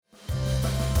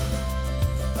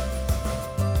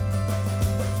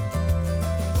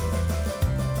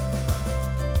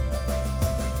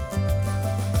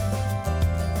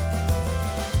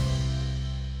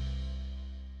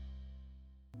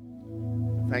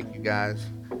Thank you, guys.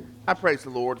 I praise the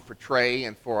Lord for Trey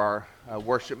and for our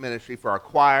worship ministry, for our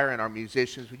choir and our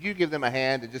musicians. Would you give them a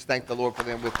hand and just thank the Lord for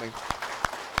them with me?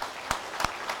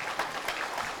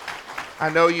 I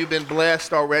know you've been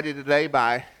blessed already today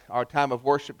by our time of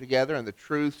worship together and the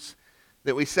truths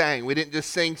that we sang. We didn't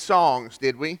just sing songs,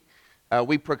 did we?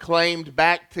 We proclaimed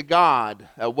back to God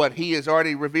what He has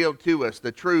already revealed to us,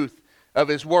 the truth of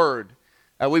His Word.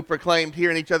 We proclaimed here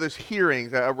in each other's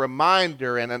hearings a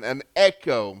reminder and an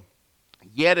echo,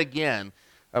 yet again,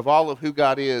 of all of who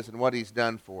God is and what He's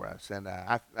done for us. And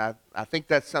I think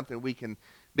that's something we can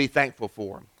be thankful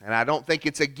for. And I don't think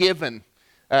it's a given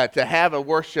to have a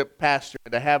worship pastor,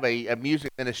 to have a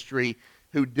music ministry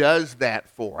who does that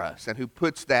for us and who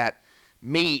puts that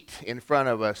meat in front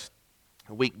of us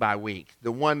week by week.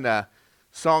 The one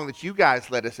song that you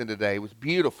guys led us in today was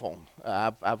beautiful.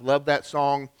 I've loved that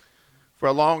song for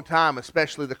a long time,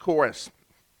 especially the chorus.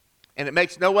 And it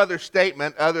makes no other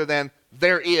statement other than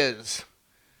there is.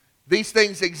 These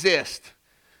things exist.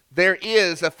 There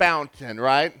is a fountain,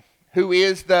 right? Who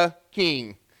is the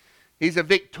king? He's a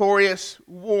victorious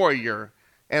warrior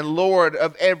and Lord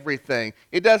of everything.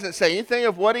 It doesn't say anything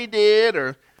of what he did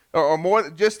or more,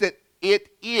 just that it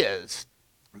is.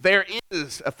 There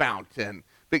is a fountain.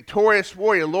 Victorious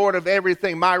warrior, Lord of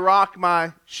everything, my rock,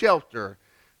 my shelter,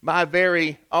 my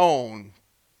very own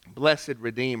blessed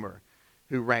Redeemer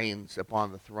who reigns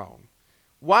upon the throne.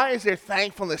 Why is there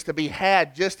thankfulness to be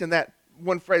had just in that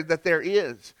one phrase, that there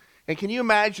is? And can you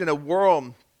imagine a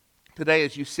world today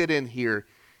as you sit in here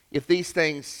if these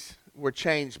things were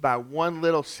changed by one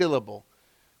little syllable?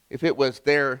 If it was,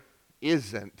 there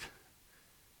isn't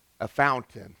a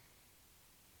fountain.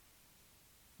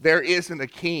 There isn't a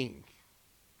king.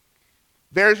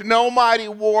 There's no mighty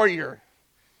warrior.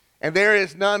 And there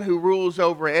is none who rules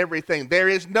over everything. There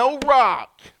is no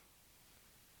rock.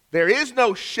 There is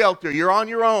no shelter. You're on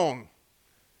your own.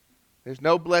 There's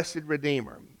no blessed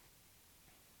Redeemer.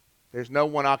 There's no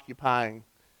one occupying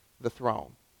the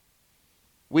throne.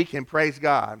 We can praise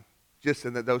God just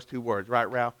in those two words, right,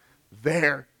 Ralph?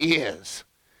 There is.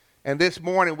 And this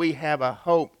morning we have a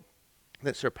hope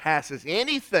that surpasses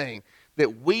anything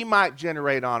that we might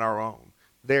generate on our own.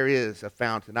 There is a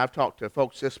fountain. I've talked to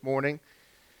folks this morning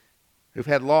who've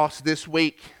had loss this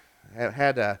week, have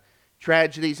had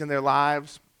tragedies in their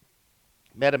lives.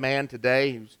 Met a man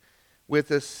today who's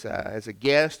with us as a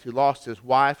guest who lost his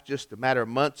wife just a matter of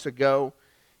months ago.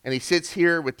 And he sits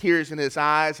here with tears in his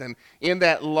eyes. And in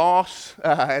that loss,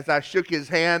 as I shook his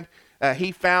hand,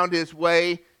 he found his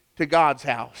way to God's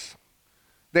house.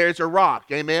 There's a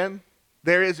rock, amen?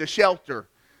 There is a shelter.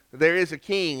 There is a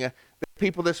king. There are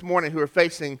people this morning who are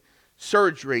facing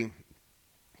surgery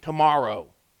tomorrow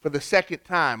for the second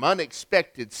time,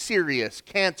 unexpected, serious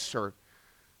cancer.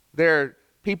 There are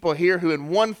people here who in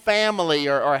one family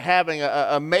are having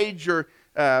a major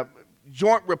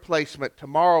joint replacement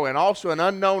tomorrow and also an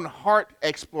unknown heart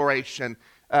exploration.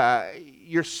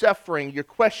 You're suffering, you're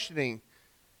questioning.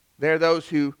 There are those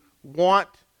who want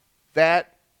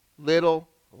that little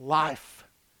life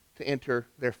to enter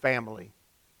their family.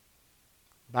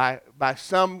 By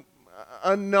some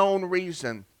unknown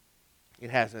reason,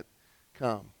 it hasn't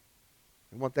come.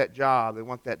 They want that job. They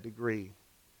want that degree.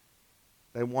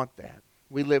 They want that.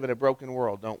 We live in a broken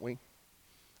world, don't we?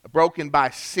 Broken by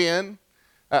sin,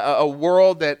 a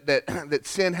world that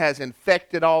sin has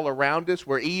infected all around us,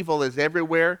 where evil is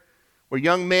everywhere, where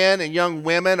young men and young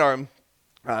women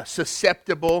are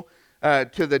susceptible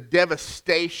to the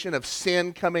devastation of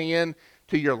sin coming in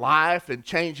to your life and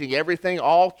changing everything,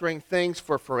 altering things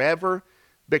for forever,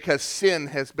 because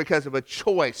of a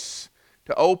choice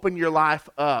to open your life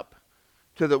up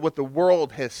to what the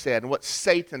world has said and what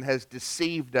Satan has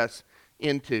deceived us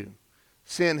into.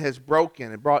 Sin has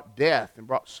broken and brought death and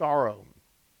brought sorrow.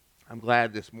 I'm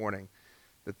glad this morning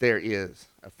that there is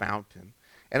a fountain.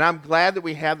 And I'm glad that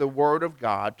we have the Word of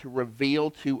God to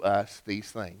reveal to us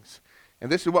these things.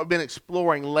 And this is what we've been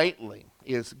exploring lately,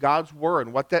 is God's Word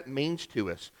and what that means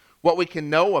to us. What we can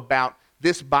know about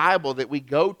this Bible that we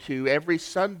go to every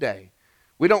Sunday.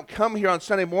 We don't come here on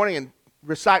Sunday morning and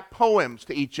recite poems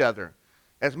to each other,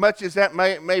 as much as that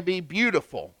may be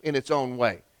beautiful in its own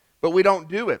way. But we don't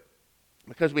do it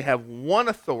because we have one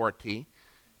authority,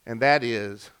 and that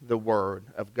is the Word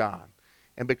of God.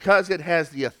 And because it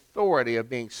has the authority of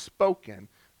being spoken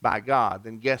by God,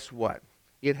 then guess what?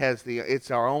 It's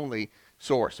our only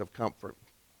source of comfort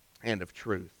and of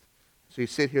truth. So you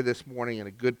sit here this morning in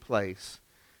a good place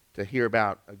to hear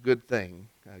about a good thing,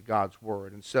 God's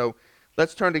Word. And so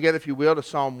let's turn together, if you will, to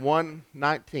Psalm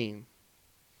 119.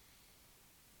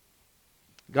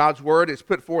 God's Word is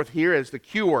put forth here as the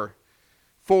cure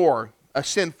for a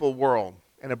sinful world.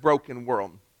 and a broken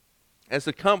world, as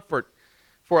a comfort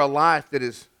for a life that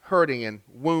is hurting and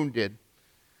wounded,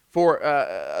 for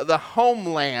the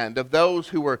homeland of those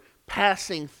who are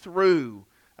passing through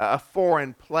a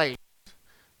foreign place.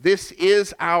 This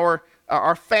is our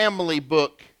family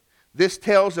book. This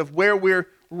tells of where we're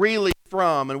really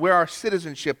from and where our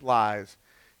citizenship lies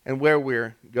and where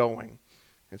we're going.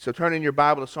 And so turn in your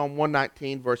Bible to Psalm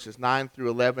 119, verses 9 through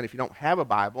 11. If you don't have a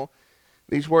Bible,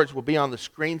 these words will be on the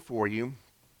screen for you.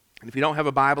 And if you don't have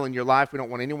a Bible in your life, we don't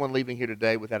want anyone leaving here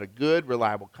today without a good,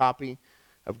 reliable copy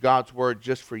of God's Word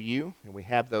just for you. And we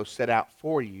have those set out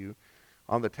for you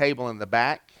on the table in the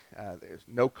back. There's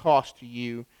no cost to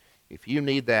you. If you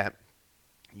need that,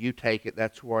 you take it.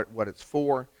 That's what it's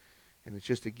for. And it's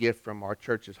just a gift from our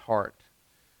church's heart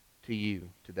to you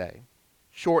today.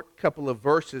 Short couple of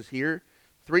verses here.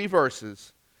 3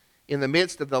 verses in the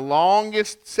midst of the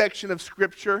longest section of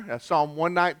Scripture, Psalm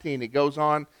 119. It goes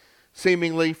on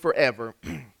seemingly forever.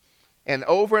 And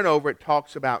over it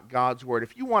talks about God's Word.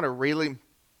 If you want to really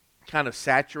kind of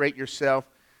saturate yourself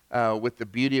with the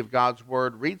beauty of God's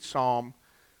Word, read Psalm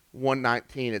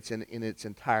 119. It's in its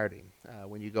entirety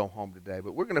when you go home today.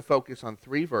 But we're going to focus on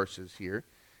 3 verses here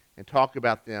and talk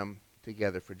about them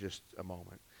together for just a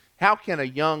moment. How can a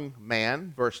young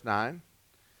man, verse 9,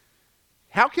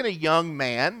 how can a young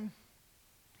man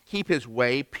keep his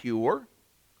way pure?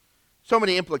 So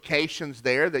many implications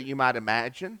there that you might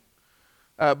imagine.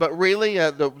 But really,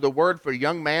 the word for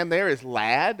young man there is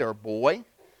lad or boy.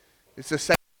 It's the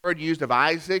same word used of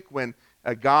Isaac when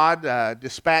God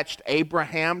dispatched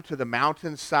Abraham to the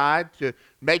mountainside to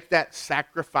make that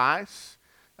sacrifice.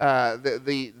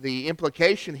 The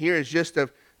implication here is just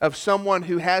of someone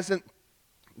who hasn't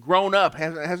grown up,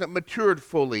 hasn't matured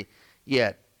fully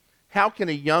yet. How can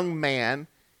a young man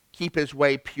keep his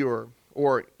way pure?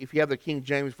 Or if you have the King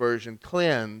James Version,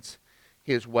 cleanse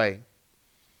his way.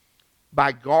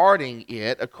 By guarding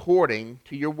it according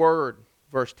to your word.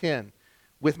 Verse 10.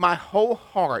 With my whole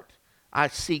heart I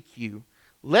seek you.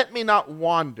 Let me not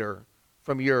wander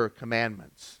from your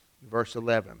commandments. Verse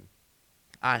 11.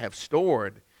 I have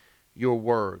stored your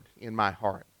word in my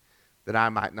heart that I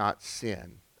might not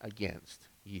sin against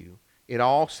you. It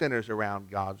all centers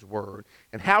around God's Word.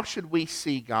 And how should we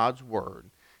see God's Word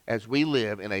as we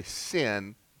live in a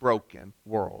sin-broken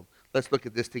world? Let's look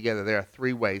at this together. There are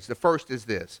 3 ways. The first is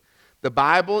this. The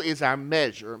Bible is our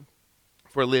measure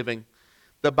for living.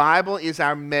 The Bible is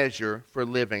our measure for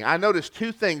living. I noticed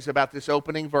 2 things about this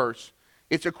opening verse.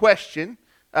 It's a question.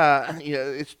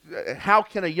 How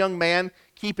can a young man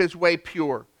keep his way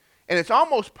pure? And it's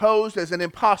almost posed as an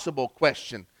impossible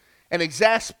question, an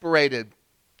exasperated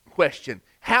question.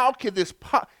 How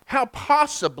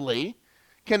possibly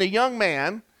can a young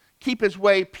man keep his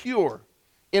way pure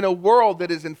in a world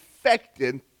that is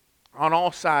infected on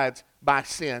all sides by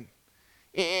sin?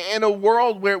 In a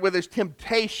world where there's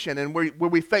temptation and where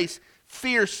we face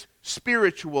fierce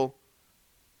spiritual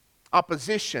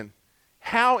opposition,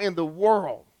 how in the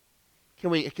world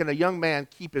can a young man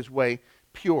keep his way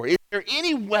pure? Is there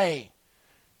any way?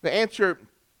 The answer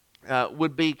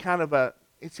would be kind of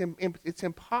it's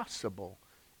impossible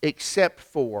except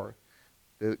for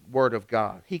the Word of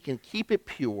God. He can keep it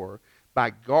pure by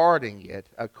guarding it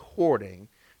according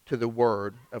to the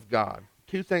Word of God.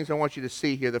 2 things I want you to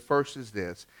see here. The first is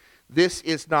this. This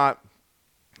is not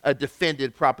a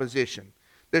defended proposition.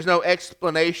 There's no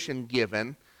explanation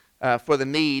given for the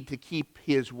need to keep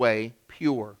his way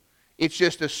pure. It's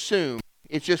just assumed.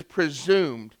 It's just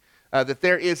presumed that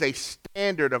there is a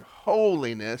standard of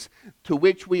holiness to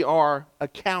which we are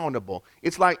accountable.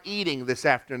 It's like eating this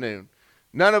afternoon.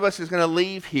 None of us is going to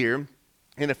leave here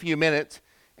in a few minutes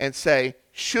and say,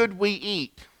 should we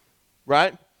eat?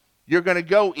 Right? You're going to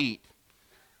go eat.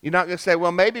 You're not going to say,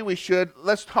 well, maybe we should.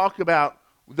 Let's talk about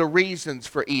the reasons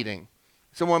for eating.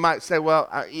 Someone might say, well,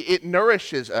 it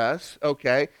nourishes us,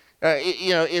 okay.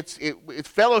 It's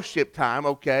fellowship time,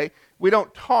 okay. We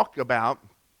don't talk about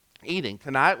eating.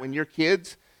 Tonight, when your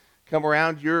kids come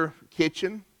around your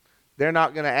kitchen, they're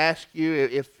not going to ask you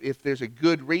if there's a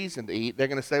good reason to eat. They're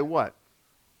going to say, what?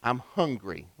 I'm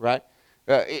hungry, right?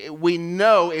 We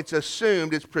know it's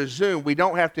assumed, it's presumed. We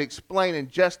don't have to explain and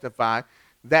justify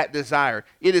that desire.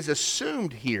 It is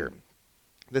assumed here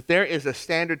that there is a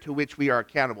standard to which we are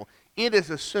accountable. It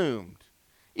is assumed.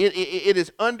 It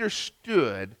is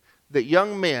understood that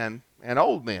young men and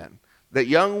old men, that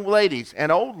young ladies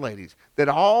and old ladies, that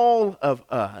all of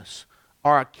us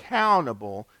are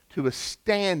accountable to a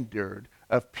standard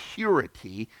of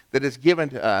purity that is given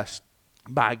to us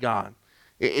by God.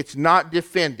 It's not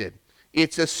defended.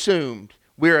 It's assumed.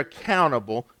 We're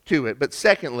accountable to it. But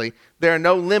secondly, there are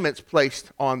no limits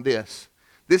placed on this.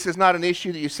 This is not an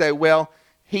issue that you say, well,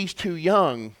 he's too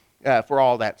young for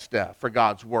all that stuff, for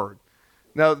God's word.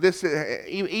 No, this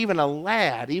even a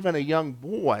lad, even a young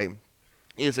boy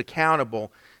is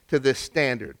accountable to this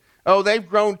standard. Oh, they've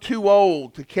grown too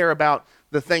old to care about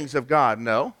the things of God.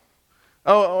 No.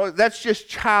 Oh, that's just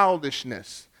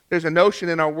childishness. There's a notion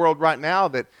in our world right now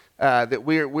that that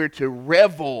we're to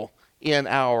revel in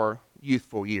our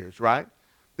youthful years, right?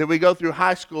 That we go through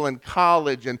high school and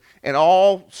college and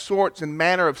all sorts and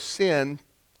manner of sin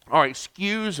are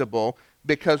excusable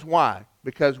because why?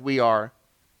 Because we are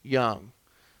young.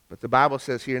 But the Bible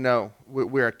says here, no,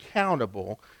 we're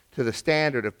accountable to the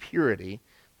standard of purity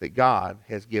that God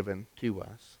has given to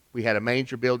us. We had a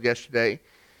manger build yesterday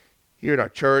here at our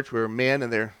church where men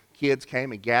and their kids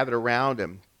came and gathered around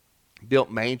and built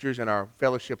mangers in our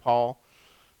fellowship hall.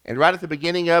 And right at the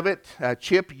beginning of it,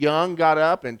 Chip Young got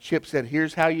up and Chip said,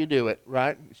 here's how you do it,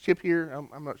 right? Is Chip here?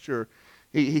 I'm not sure.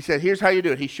 He said, here's how you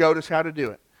do it. He showed us how to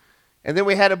do it. And then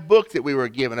we had a book that we were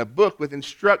given, a book with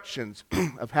instructions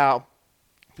of how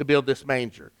to build this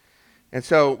manger. And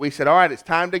so we said, all right, it's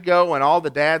time to go. And all the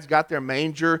dads got their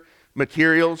manger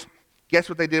materials. Guess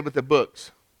what they did with the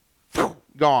books?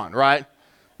 Gone, right?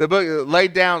 The book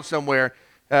laid down somewhere.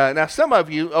 Now, some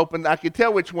of you opened, I could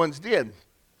tell which ones did,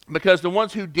 because the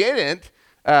ones who didn't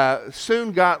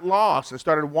soon got lost and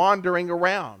started wandering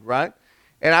around, right?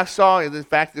 And I saw, in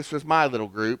fact, this was my little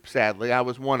group, sadly. I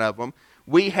was one of them.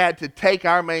 We had to take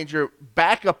our manger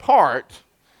back apart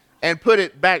and put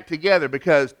it back together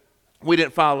because we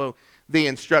didn't follow the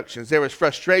instructions. There was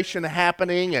frustration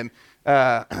happening,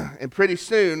 and pretty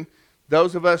soon,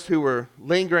 those of us who were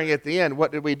lingering at the end,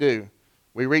 what did we do?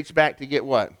 We reached back to get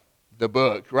what? The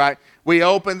book, right? We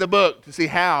opened the book to see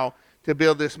how to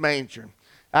build this manger.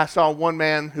 I saw one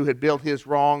man who had built his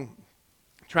wrong,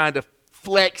 trying to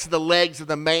flex the legs of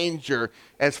the manger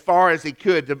as far as he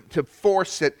could to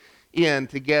force it in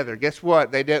together. Guess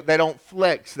what? They don't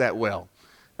flex that well.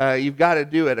 You've got to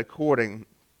do it according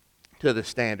to the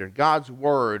standard. God's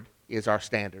word is our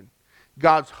standard.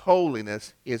 God's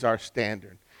holiness is our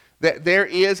standard. That there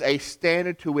is a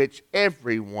standard to which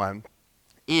everyone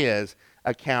is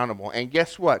accountable. And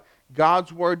guess what?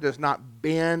 God's word does not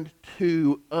bend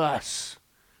to us,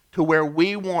 to where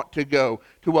we want to go,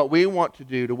 to what we want to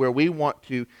do, to where we want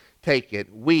to take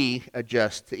it. We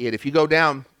adjust to it. If you go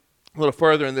down a little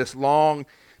further in this long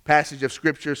passage of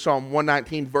Scripture, Psalm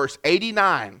 119, verse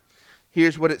 89,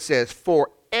 here's what it says.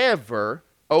 Forever,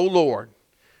 O Lord,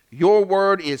 your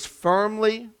word is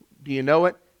firmly, do you know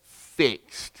it?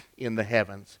 Fixed in the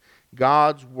heavens.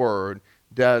 God's word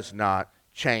does not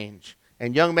change.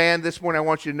 And young man, this morning I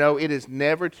want you to know it is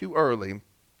never too early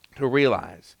to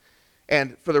realize.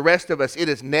 And for the rest of us, it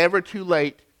is never too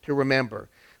late to remember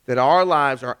that our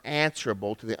lives are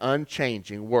answerable to the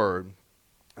unchanging word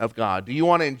of God. Do you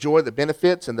want to enjoy the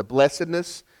benefits and the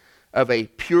blessedness of a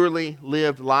purely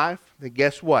lived life? Then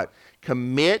guess what?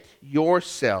 Commit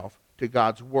yourself to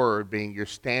God's word being your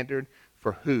standard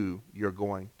for who you're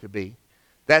going to be.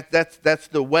 That's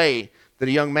the way that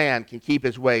a young man can keep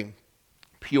his way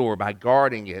pure, by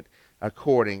guarding it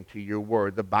according to your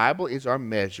word. The Bible is our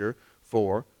measure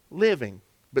for living.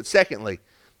 But secondly,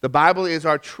 the Bible is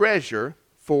our treasure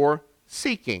for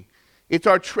seeking. It's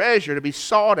our treasure to be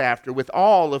sought after with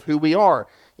all of who we are.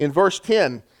 In verse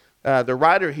 10, the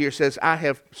writer here says, I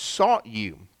have sought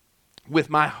you with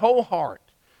my whole heart.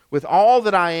 With all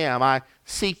that I am, I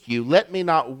seek you. Let me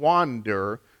not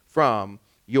wander from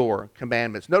your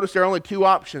commandments. Notice there are only two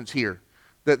options here.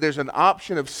 That there's an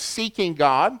option of seeking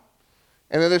God,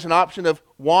 and then there's an option of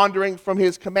wandering from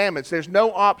his commandments. There's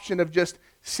no option of just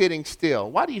sitting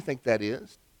still. Why do you think that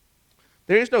is?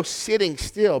 There is no sitting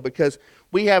still because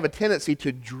we have a tendency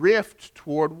to drift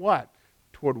toward what?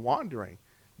 Toward wandering.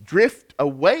 Drift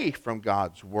away from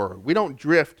God's word. We don't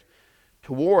drift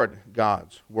toward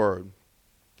God's word.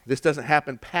 This doesn't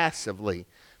happen passively.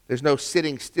 There's no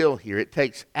sitting still here. It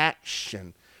takes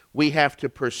action. We have to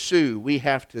pursue. We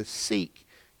have to seek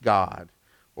God,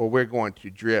 or we're going to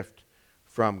drift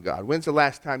from God. When's the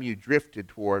last time you drifted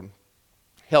toward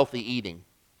healthy eating?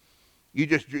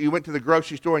 You went to the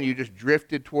grocery store and you just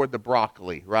drifted toward the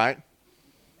broccoli, right?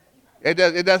 It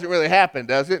doesn't really happen,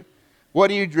 does it? What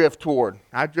do you drift toward?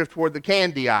 I drift toward the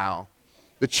candy aisle,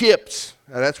 the chips.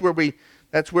 That's where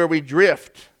we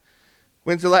drift.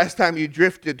 When's the last time you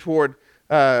drifted toward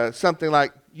something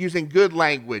like using good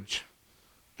language?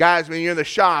 Guys, when you're in the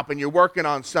shop and you're working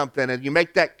on something and you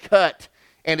make that cut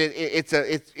and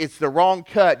it's the wrong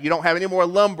cut, you don't have any more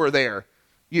lumber there.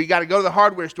 You got to go to the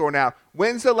hardware store now.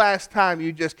 When's the last time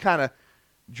you just kind of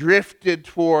drifted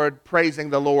toward praising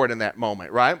the Lord in that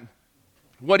moment, right?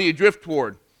 What do you drift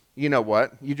toward? You know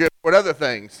what? You drift toward other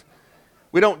things.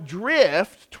 We don't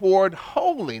drift toward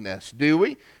holiness, do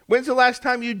we? When's the last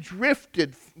time you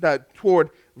drifted toward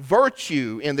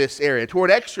virtue in this area,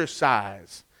 toward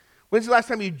exercise? When's the last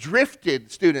time you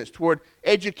drifted, students, toward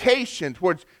education,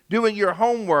 towards doing your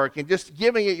homework and just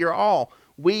giving it your all?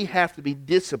 We have to be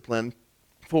disciplined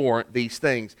for these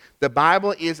things. The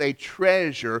Bible is a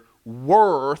treasure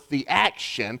worth the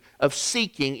action of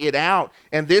seeking it out.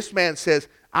 And this man says,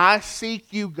 I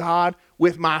seek you, God,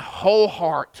 with my whole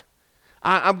heart.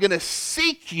 I'm going to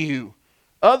seek you.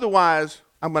 Otherwise,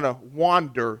 I'm going to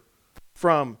wander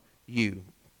from you.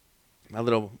 My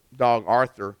little dog,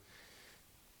 Arthur,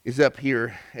 is up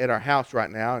here at our house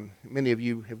right now, and many of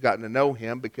you have gotten to know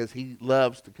him because he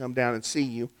loves to come down and see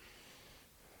you.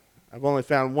 I've only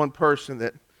found one person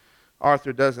that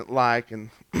Arthur doesn't like, and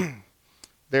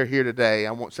they're here today.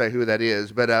 I won't say who that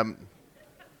is, but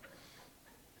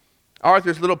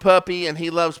Arthur's a little puppy, and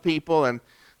he loves people, and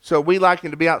so we like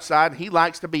him to be outside. He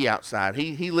likes to be outside.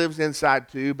 He lives inside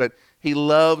too, but he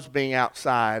loves being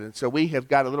outside. And so we have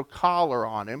got a little collar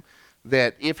on him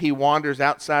that if he wanders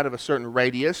outside of a certain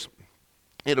radius,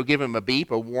 it'll give him a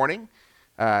beep, a warning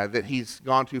that he's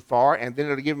gone too far, and then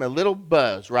it'll give him a little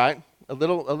buzz, right? A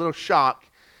little shock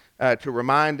to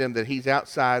remind him that he's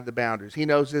outside the boundaries. He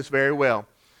knows this very well,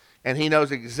 and he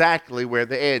knows exactly where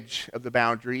the edge of the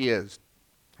boundary is.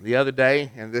 The other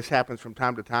day, and this happens from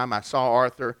time to time, I saw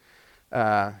Arthur,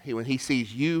 when he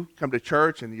sees you come to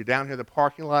church and you're down here in the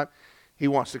parking lot, he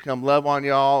wants to come love on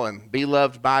y'all and be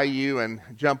loved by you and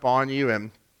jump on you and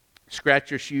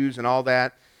scratch your shoes and all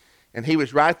that. And he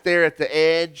was right there at the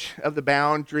edge of the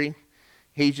boundary.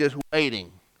 He's just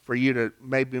waiting for you to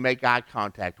maybe make eye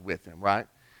contact with him, right?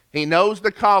 He knows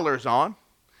the collar's on.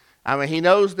 I mean, he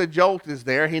knows the jolt is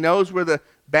there. He knows where the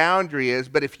boundary is.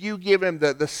 But if you give him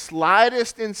the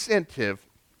slightest incentive,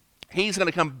 he's going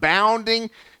to come bounding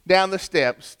down the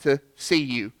steps to see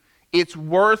you. It's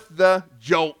worth the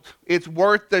jolt. It's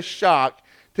worth the shock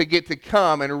to get to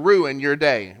come and ruin your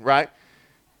day, right?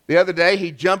 The other day,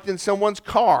 he jumped in someone's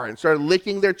car and started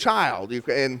licking their child.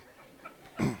 And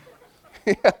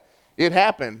it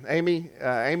happened.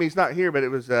 Amy's not here, but it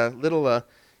was little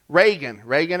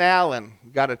Reagan Allen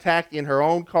got attacked in her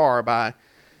own car by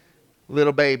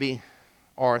little baby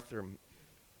Arthur.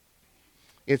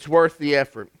 It's worth the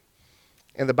effort.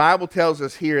 And the Bible tells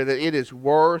us here that it is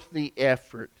worth the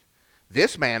effort.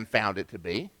 This man found it to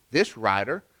be, this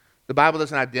writer. The Bible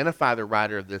doesn't identify the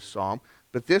writer of this psalm,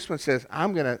 but this one says,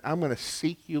 I'm gonna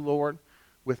seek you, Lord,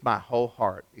 with my whole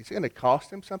heart. Is it going to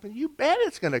cost him something? You bet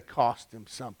it's going to cost him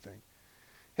something.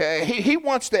 He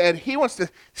wants to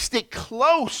stick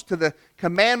close to the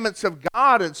commandments of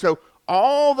God, and so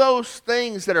all those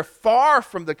things that are far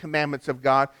from the commandments of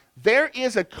God, there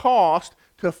is a cost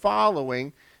to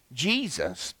following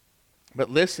Jesus. But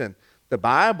listen, the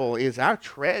Bible is our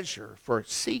treasure for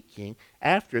seeking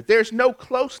after. There's no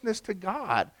closeness to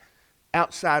God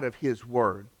outside of His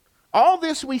Word. All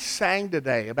this we sang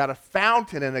today about a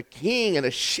fountain and a king and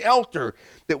a shelter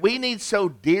that we need so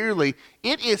dearly,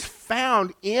 it is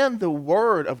found in the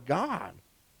Word of God.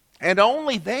 And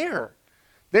only there.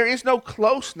 There is no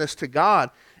closeness to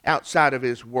God outside of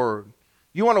His Word.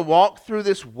 You want to walk through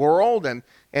this world and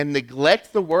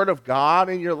neglect the Word of God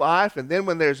in your life, and then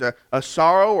when there's a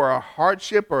sorrow or a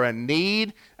hardship or a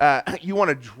need, you want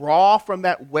to draw from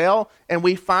that well, and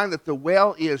we find that the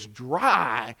well is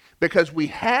dry because we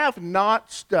have not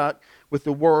stuck with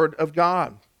the Word of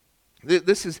God.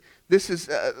 This is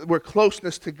where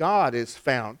closeness to God is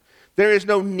found. There is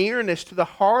no nearness to the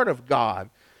heart of God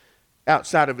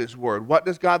outside of His Word. What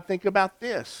does God think about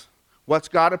this? What's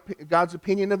God's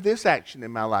opinion of this action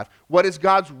in my life? What is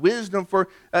God's wisdom for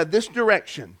this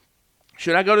direction?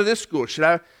 Should I go to this school?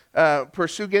 Should I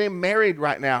pursue getting married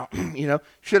right now?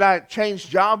 Should I change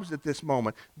jobs at this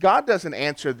moment? God doesn't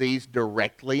answer these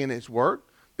directly in His Word.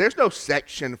 There's no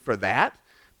section for that.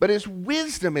 But His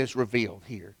wisdom is revealed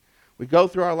here. We go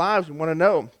through our lives and want to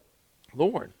know,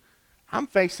 Lord, I'm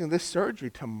facing this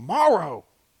surgery tomorrow.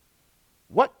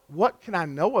 What can I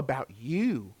know about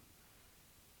you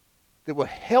that will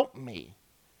help me,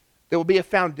 that will be a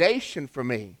foundation for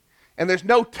me? And there's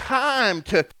no time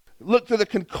to look through the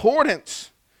concordance.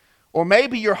 Or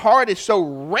maybe your heart is so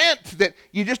rent that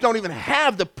you just don't even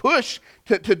have the push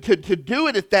to do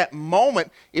it at that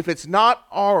moment if it's not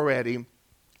already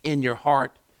in your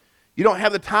heart. You don't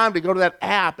have the time to go to that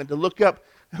app and to look up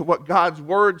what God's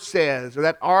Word says or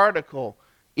that article.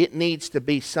 It needs to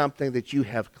be something that you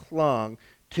have clung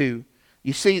to.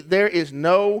 You see, there is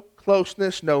no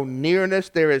closeness, no nearness.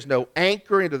 There is no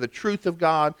anchor into the truth of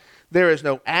God. There is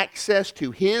no access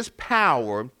to His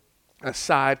power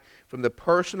aside from the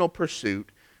personal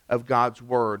pursuit of God's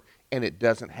Word, and it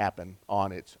doesn't happen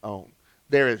on its own.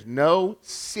 There is no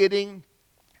sitting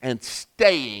and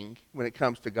staying when it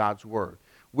comes to God's Word.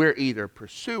 We're either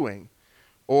pursuing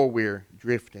or we're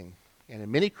drifting. And in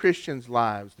many Christians'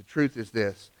 lives, the truth is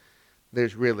this: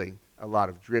 there's really a lot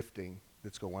of drifting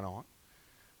that's going on.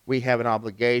 We have an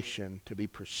obligation to be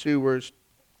pursuers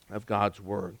of God's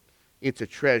Word. It's a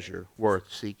treasure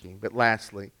worth seeking. But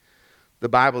lastly, the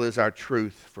Bible is our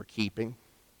truth for keeping.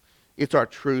 It's our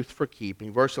truth for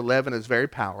keeping. Verse 11 is very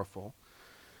powerful.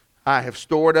 I have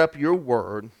stored up your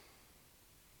word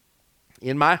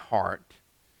in my heart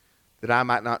that I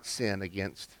might not sin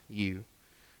against you.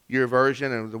 Your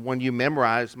version, and the one you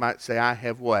memorized, might say, I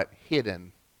have what?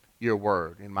 Hidden your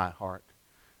word in my heart.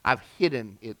 I've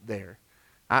hidden it there.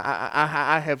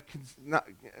 I have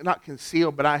not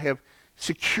concealed, but I have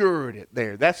secured it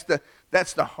there. That's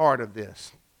the heart of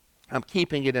this. I'm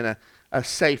keeping it in a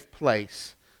safe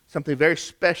place. Something very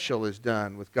special is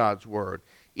done with God's Word.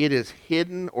 It is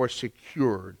hidden or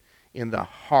secured in the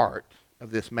heart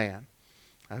of this man.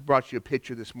 I brought you a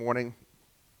picture this morning.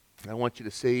 I want you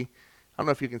to see. I don't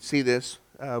know if you can see this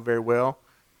very well.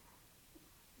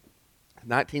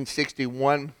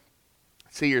 1961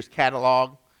 Sears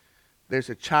catalog. There's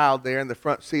a child there in the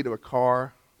front seat of a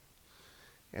car.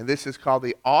 And this is called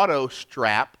the auto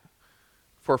strap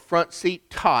for front seat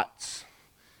tots.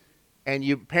 And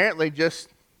you apparently just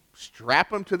strap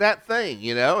them to that thing,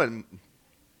 you know, and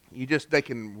they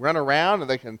can run around and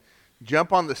they can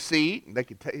jump on the seat. And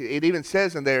it even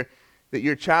says in there that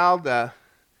your child,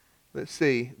 let's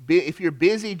see, if you're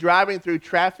busy driving through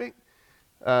traffic,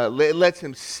 it lets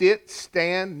him sit,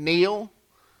 stand, kneel.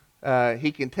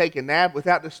 He can take a nap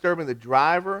without disturbing the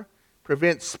driver,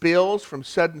 prevent spills from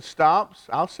sudden stops,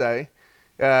 I'll say.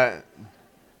 It's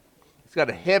got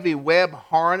a heavy web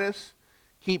harness.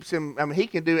 Keeps him, he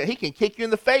can do it. He can kick you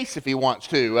in the face if he wants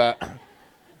to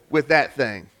with that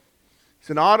thing.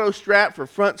 It's an auto strap for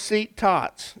front seat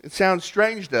tots. It sounds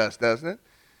strange to us, doesn't it?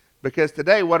 Because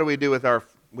today, what do we do with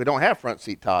we don't have front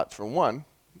seat tots, for one.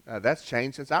 That's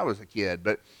changed since I was a kid.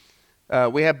 But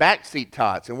we have back seat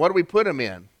tots. And what do we put them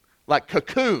in? Like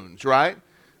cocoons, right?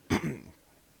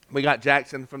 We got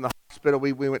Jackson from the hospital.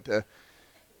 We went to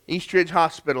Eastridge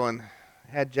Hospital and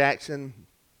had Jackson,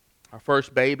 our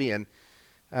first baby, and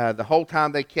the whole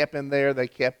time they kept him there, they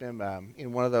kept him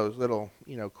in one of those little,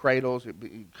 cradles,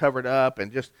 covered up,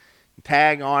 and just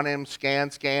tag on him, scan,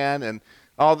 and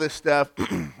all this stuff.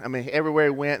 Everywhere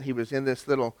he went, he was in this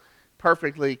little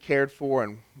perfectly cared for,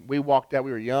 and we walked out.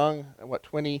 We were young,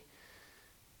 28?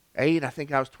 I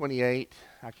think I was 28.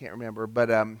 I can't remember. But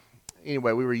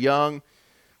anyway, we were young.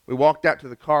 We walked out to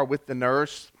the car with the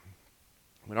nurse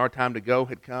when our time to go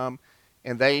had come,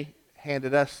 and they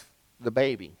handed us the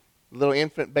baby. Little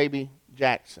infant baby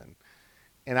Jackson.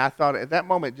 And I thought at that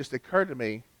moment it just occurred to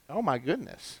me, oh my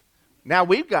goodness. Now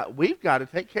we've got to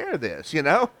take care of this,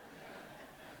 I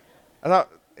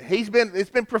thought it's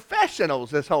been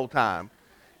professionals this whole time.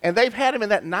 And they've had him in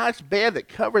that nice bed that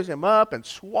covers him up and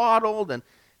swaddled and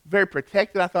very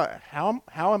protected. I thought, how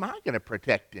am I going to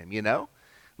protect him,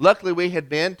 Luckily we had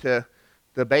been to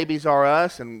the Babies R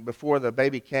Us, and before the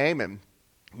baby came, and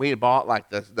we had bought like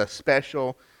the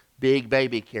special big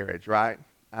baby carriage, right?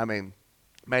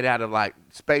 Made out of like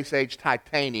space-age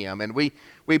titanium. And we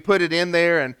put it in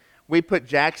there, and we put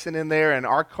Jackson in there, and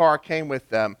our car came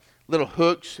with little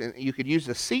hooks, and you could use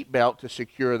a seat belt to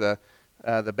secure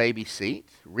the baby seat.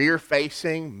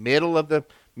 Rear-facing, middle of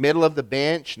the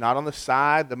bench, not on the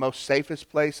side, the most safest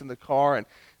place in the car.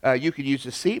 And you could use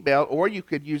a seat belt, or you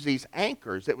could use these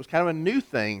anchors. It was kind of a new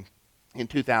thing in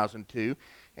 2002.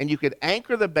 And you could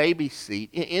anchor the baby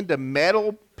seat into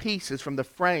metal pieces from the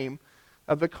frame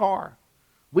of the car.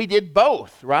 We did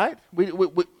both, right?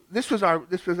 This was our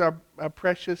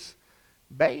precious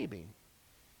baby.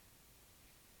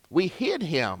 We hid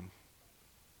him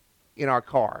in our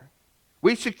car.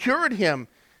 We secured him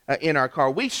in our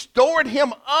car. We stored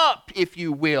him up, if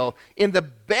you will, in the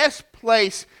best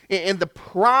place, in the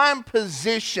prime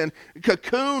position,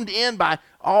 cocooned in by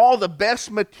all the best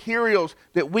materials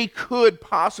that we could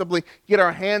possibly get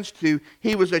our hands to.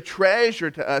 He was a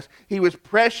treasure to us. He was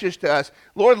precious to us.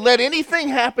 Lord, let anything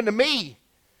happen to me.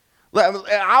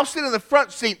 I'll sit in the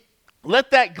front seat.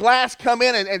 Let that glass come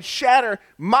in and shatter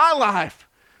my life.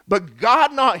 But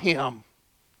God, not him.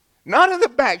 Not in the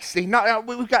back seat.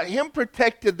 We've got him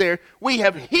protected there. We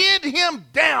have hid him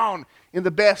down in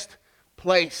the best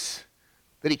place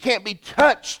that he can't be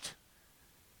touched.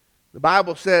 The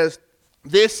Bible says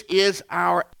this is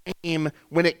our aim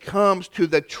when it comes to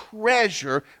the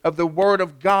treasure of the Word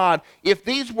of God. If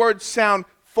these words sound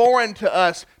foreign to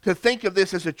us to think of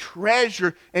this as a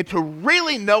treasure and to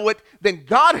really know it, then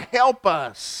God help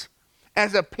us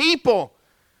as a people.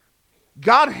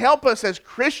 God help us as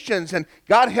Christians, and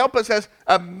God help us as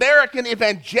American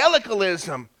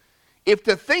evangelicalism. If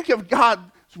to think of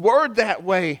God's word that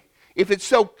way, if it's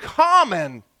so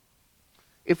common,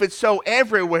 if it's so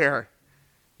everywhere,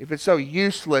 if it's so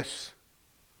useless,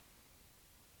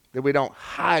 that we don't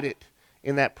hide it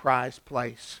in that prized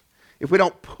place. If we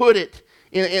don't put it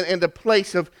in the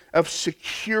place of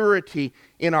security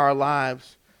in our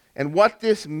lives. And what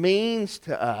this means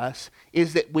to us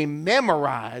is that we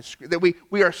memorize, that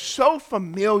we are so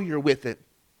familiar with it,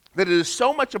 that it is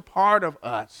so much a part of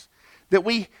us, that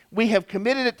we have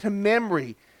committed it to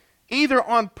memory, either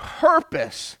on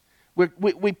purpose,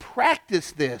 we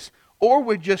practice this, or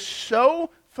we're just so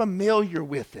familiar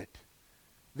with it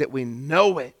that we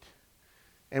know it.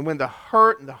 And when the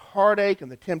hurt and the heartache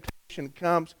and the temptation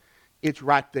comes, it's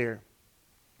right there.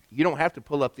 You don't have to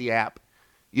pull up the app.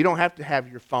 You don't have to have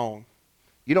your phone.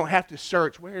 You don't have to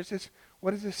search. Where is this?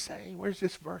 What does this say? Where's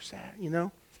this verse at? You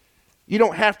know? You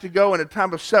don't have to go in a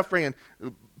time of suffering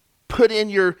and put in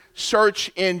your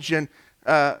search engine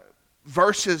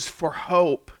verses for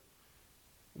hope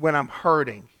when I'm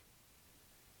hurting.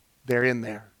 They're in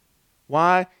there.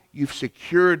 Why? You've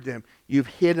secured them. You've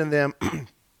hidden them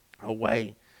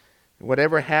away. And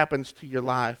whatever happens to your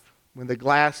life, when the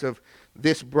glass of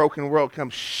this broken world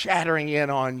comes shattering in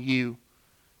on you,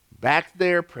 back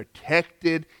there,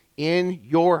 protected in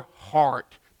your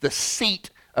heart, the seat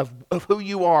of who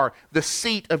you are, the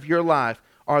seat of your life,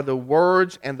 are the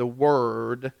words and the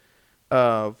word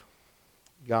of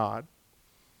God.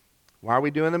 Why are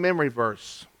we doing the memory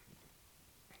verse?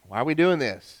 Why are we doing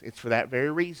this? It's for that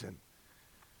very reason.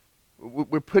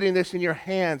 We're putting this in your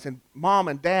hands, and Mom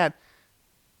and Dad,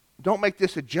 don't make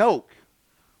this a joke.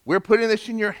 We're putting this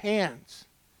in your hands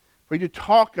for you to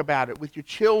talk about it with your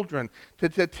children, to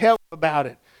tell about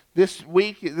it. This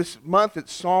week, this month,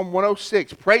 it's Psalm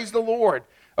 106. Praise the Lord.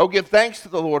 Oh, give thanks to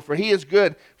the Lord, for he is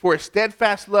good, for his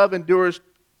steadfast love endures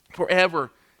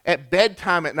forever. At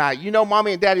bedtime at night, you know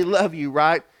Mommy and Daddy love you,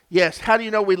 right? Yes. How do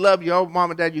you know we love you? Oh,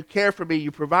 Mom and Dad, you care for me.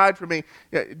 You provide for me.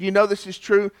 Do you know this is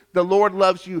true? The Lord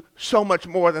loves you so much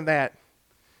more than that.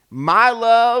 My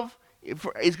love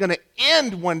is going to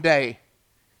end one day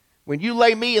when you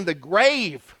lay me in the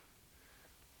grave.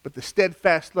 But the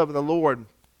steadfast love of the Lord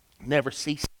never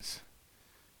ceases.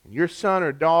 And your son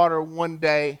or daughter one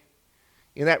day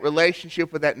in that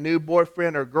relationship with that new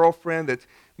boyfriend or girlfriend that's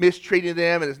mistreating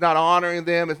them and is not honoring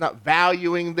them, is not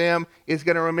valuing them, is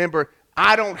going to remember,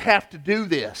 I don't have to do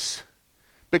this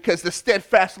because the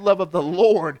steadfast love of the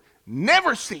Lord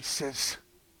never ceases.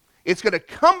 It's going to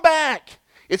come back.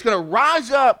 It's going to rise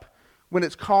up when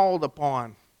it's called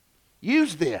upon.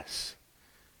 Use this.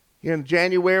 In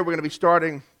January, we're going to be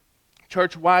starting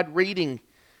church-wide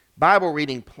Bible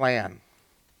reading plan.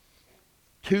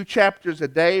 2 chapters a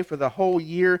day for the whole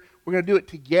year. We're going to do it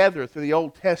together through the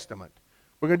Old Testament.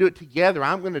 We're going to do it together.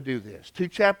 I'm going to do this. 2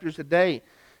 chapters a day.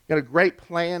 Got a great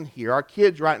plan here. Our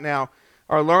kids right now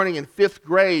are learning in 5th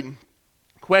grade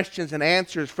questions and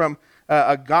answers from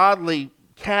a godly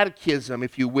catechism,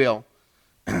 if you will.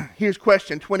 Here's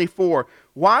question 24.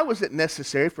 Why was it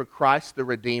necessary for Christ the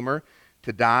Redeemer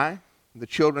to die? The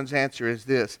children's answer is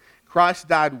this. Christ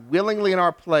died willingly in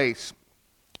our place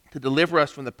to deliver us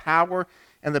from the power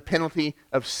and the penalty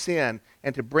of sin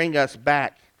and to bring us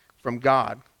back from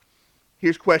God.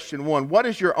 Here's question 1. What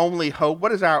is your only hope?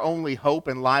 What is our only hope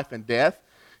in life and death?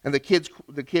 And the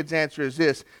kids' answer is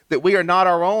this, that we are not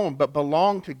our own, but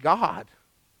belong to God.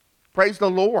 Praise the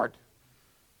Lord.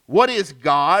 What is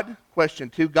God? Question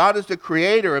 2. God is the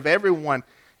creator of everyone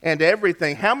and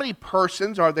everything. How many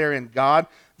persons are there in God?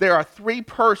 There are 3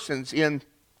 persons in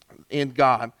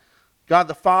God. God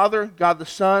the Father, God the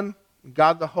Son, and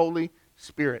God the Holy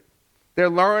Spirit. They're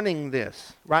learning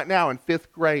this right now in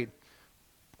 5th grade.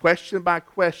 Question by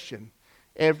question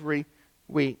every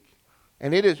week.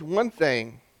 And it is one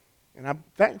thing, and I'm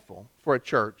thankful for a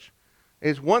church, it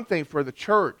is one thing for the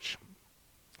church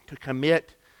to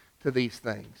commit to these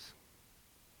things.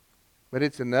 But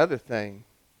it's another thing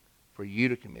for you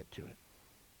to commit to it.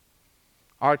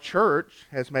 Our church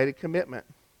has made a commitment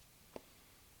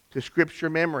to Scripture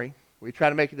memory. We try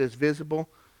to make it as visible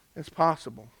as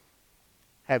possible.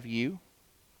 Have you?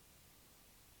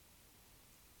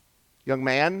 Young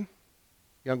man,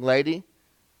 young lady,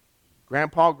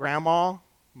 grandpa, grandma,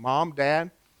 mom, dad,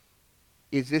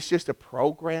 is this just a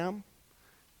program?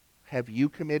 Have you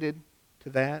committed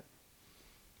to that?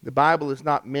 The Bible is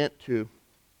not meant to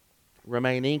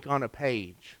remain ink on a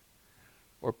page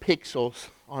or pixels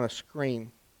on a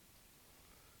screen.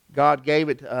 God gave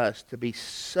it to us to be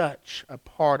such a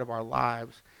part of our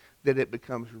lives that it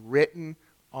becomes written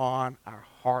on our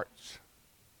hearts.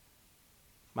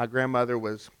 My grandmother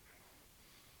was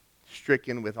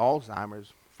stricken with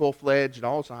Alzheimer's, full-fledged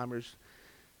Alzheimer's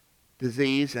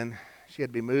disease, and she had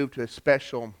to be moved to a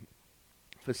special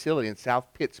facility in South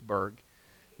Pittsburgh.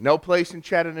 No place in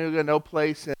Chattanooga, no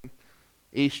place in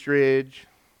Eastridge.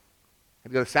 I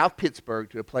had to go to South Pittsburgh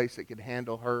to a place that could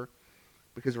handle her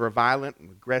because of her violent and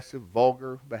aggressive,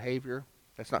 vulgar behavior.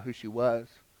 That's not who she was.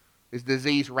 This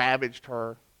disease ravaged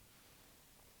her.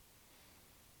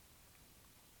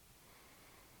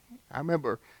 I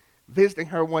remember visiting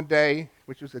her one day,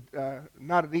 which was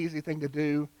not an easy thing to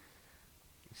do,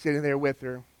 sitting there with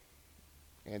her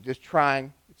and just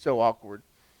trying, it's so awkward,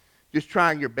 just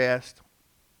trying your best.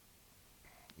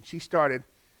 And she started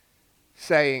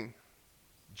saying,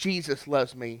 "Jesus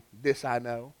loves me, this I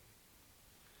know."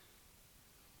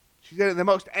 She said it in the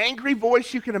most angry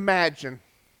voice you can imagine,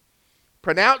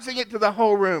 pronouncing it to the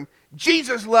whole room.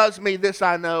 "Jesus loves me, this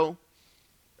I know."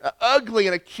 Ugly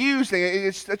and accusing.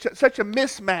 It's such a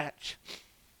mismatch.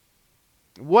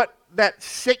 What that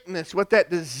sickness, what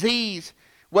that disease,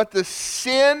 what the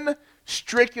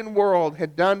sin-stricken world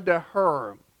had done to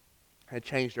her had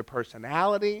changed her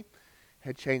personality,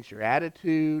 had changed her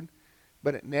attitude,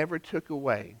 but it never took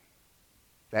away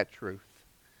that truth.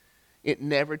 It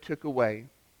never took away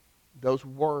those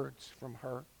words from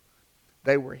her.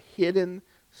 They were hidden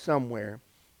somewhere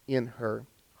in her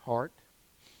heart.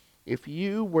 If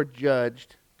you were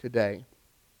judged today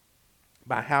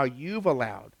by how you've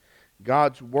allowed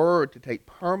God's word to take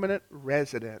permanent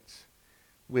residence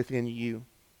within you,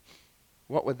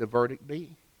 what would the verdict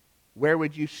be? Where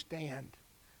would you stand?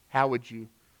 How would you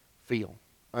feel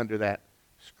under that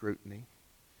scrutiny?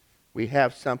 We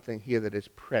have something here that is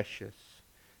precious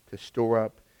to store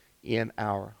up in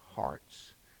our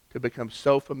hearts, to become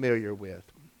so familiar with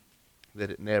that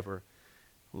it never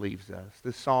leaves us.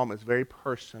 This psalm is very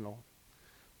personal.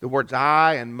 The words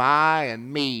I and my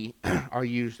and me are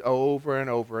used over and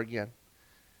over again.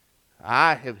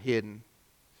 I have hidden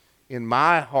in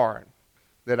my heart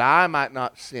that I might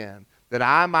not sin, that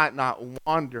I might not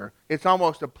wander. It's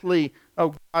almost a plea,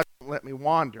 "Oh, God, don't let me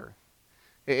wander."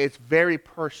 It's very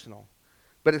personal.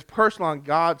 But it's personal on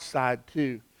God's side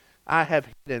too. I have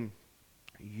hidden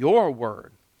your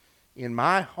word in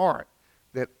my heart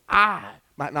that I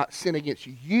might not sin against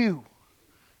you.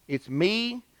 It's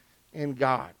me and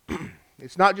God.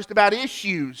 It's not just about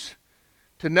issues.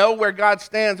 To know where God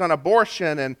stands on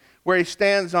abortion and where he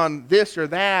stands on this or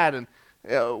that and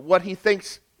what he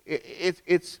thinks,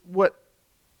 it's what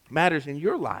matters in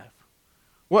your life.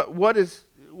 What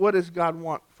does God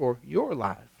want for your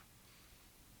life?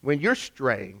 When you're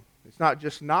straying, it's not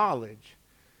just knowledge,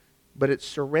 but it's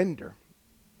surrender.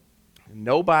 And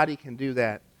nobody can do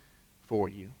that for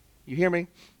you. You hear me?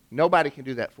 Nobody can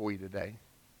do that for you today.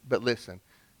 But listen,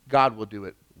 God will do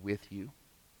it with you.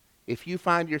 If you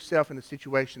find yourself in a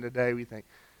situation today where you think,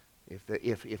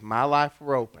 if my life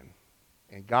were open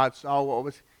and God saw what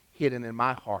was hidden in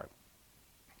my heart,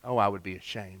 oh, I would be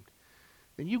ashamed.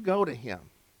 Then you go to him.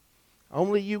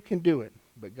 Only you can do it,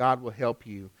 but God will help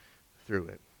you through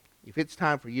it. If it's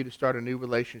time for you to start a new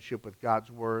relationship with God's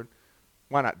word,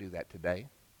 why not do that today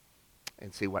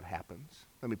and see what happens?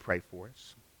 Let me pray for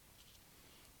us.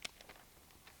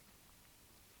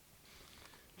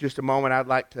 Just a moment, I'd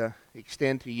like to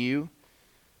extend to you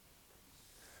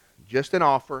just an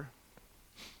offer.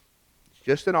 It's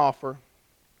just an offer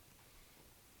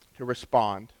to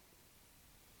respond.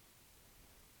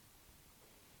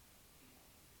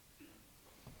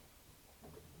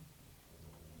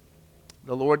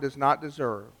 The Lord does not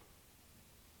deserve,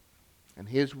 and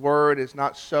his word is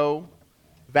not so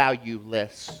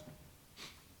valueless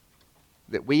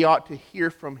that we ought to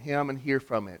hear from him and hear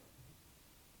from it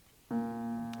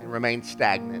and remain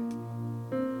stagnant.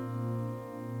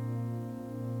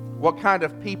 What kind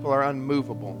of people are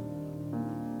unmovable?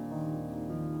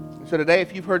 And so today,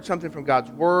 if you've heard something from God's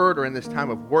word or in this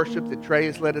time of worship that Trey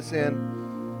has led us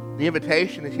in, the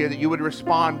invitation is here that you would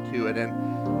respond to it,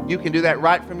 and you can do that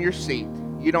right from your seat.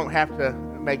 You don't have to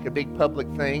make a big public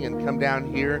thing and come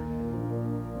down here.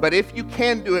 But if you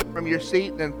can do it from your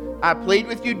seat, then I plead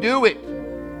with you, do it.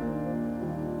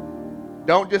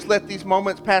 Don't just let these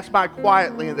moments pass by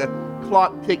quietly and the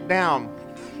clock tick down.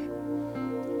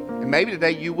 And maybe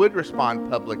today you would respond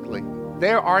publicly.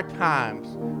 There are times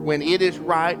when it is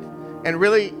right, and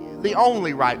really the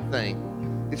only right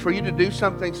thing is for you to do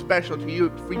something special to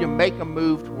you, for you to make a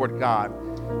move toward God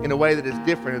in a way that is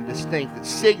different and distinct, that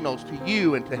signals to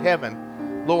you and to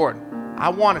heaven, Lord, I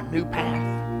want a new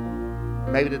path.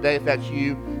 Maybe today, if that's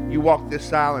you, you walk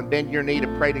this aisle and bend your knee to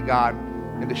pray to God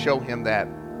and to show him that.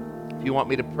 If you want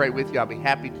me to pray with you, I'll be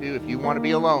happy to. If you want to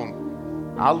be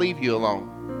alone, I'll leave you alone.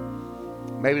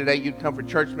 Maybe today you'd come for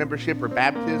church membership or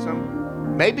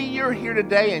baptism. Maybe you're here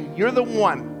today and you're the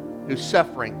one who's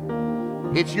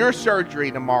suffering. It's your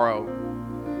surgery tomorrow.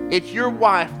 It's your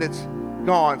wife that's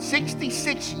gone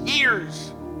 66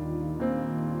 years.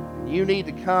 You need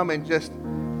to come and just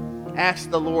ask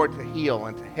the Lord to heal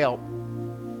and to help.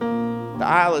 The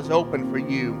aisle is open for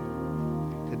you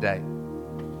today.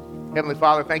 Heavenly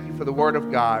Father, thank you for the Word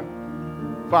of God.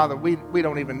 Father, we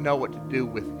don't even know what to do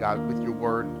with God, with your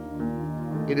Word.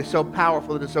 It is so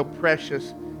powerful, it is so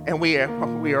precious, and we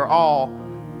are all,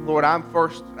 Lord, I'm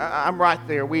right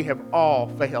there. We have all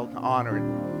failed to honor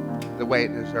it the way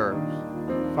it deserves.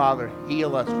 Father,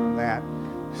 heal us from that.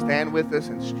 Stand with us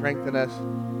and strengthen us.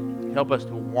 Help us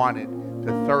to want it,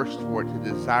 to thirst for it, to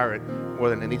desire it more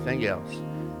than anything else.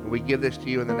 And we give this to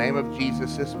you in the name of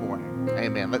Jesus this morning.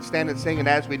 Amen. Let's stand and sing, and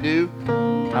as we do,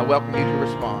 I welcome you to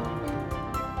respond.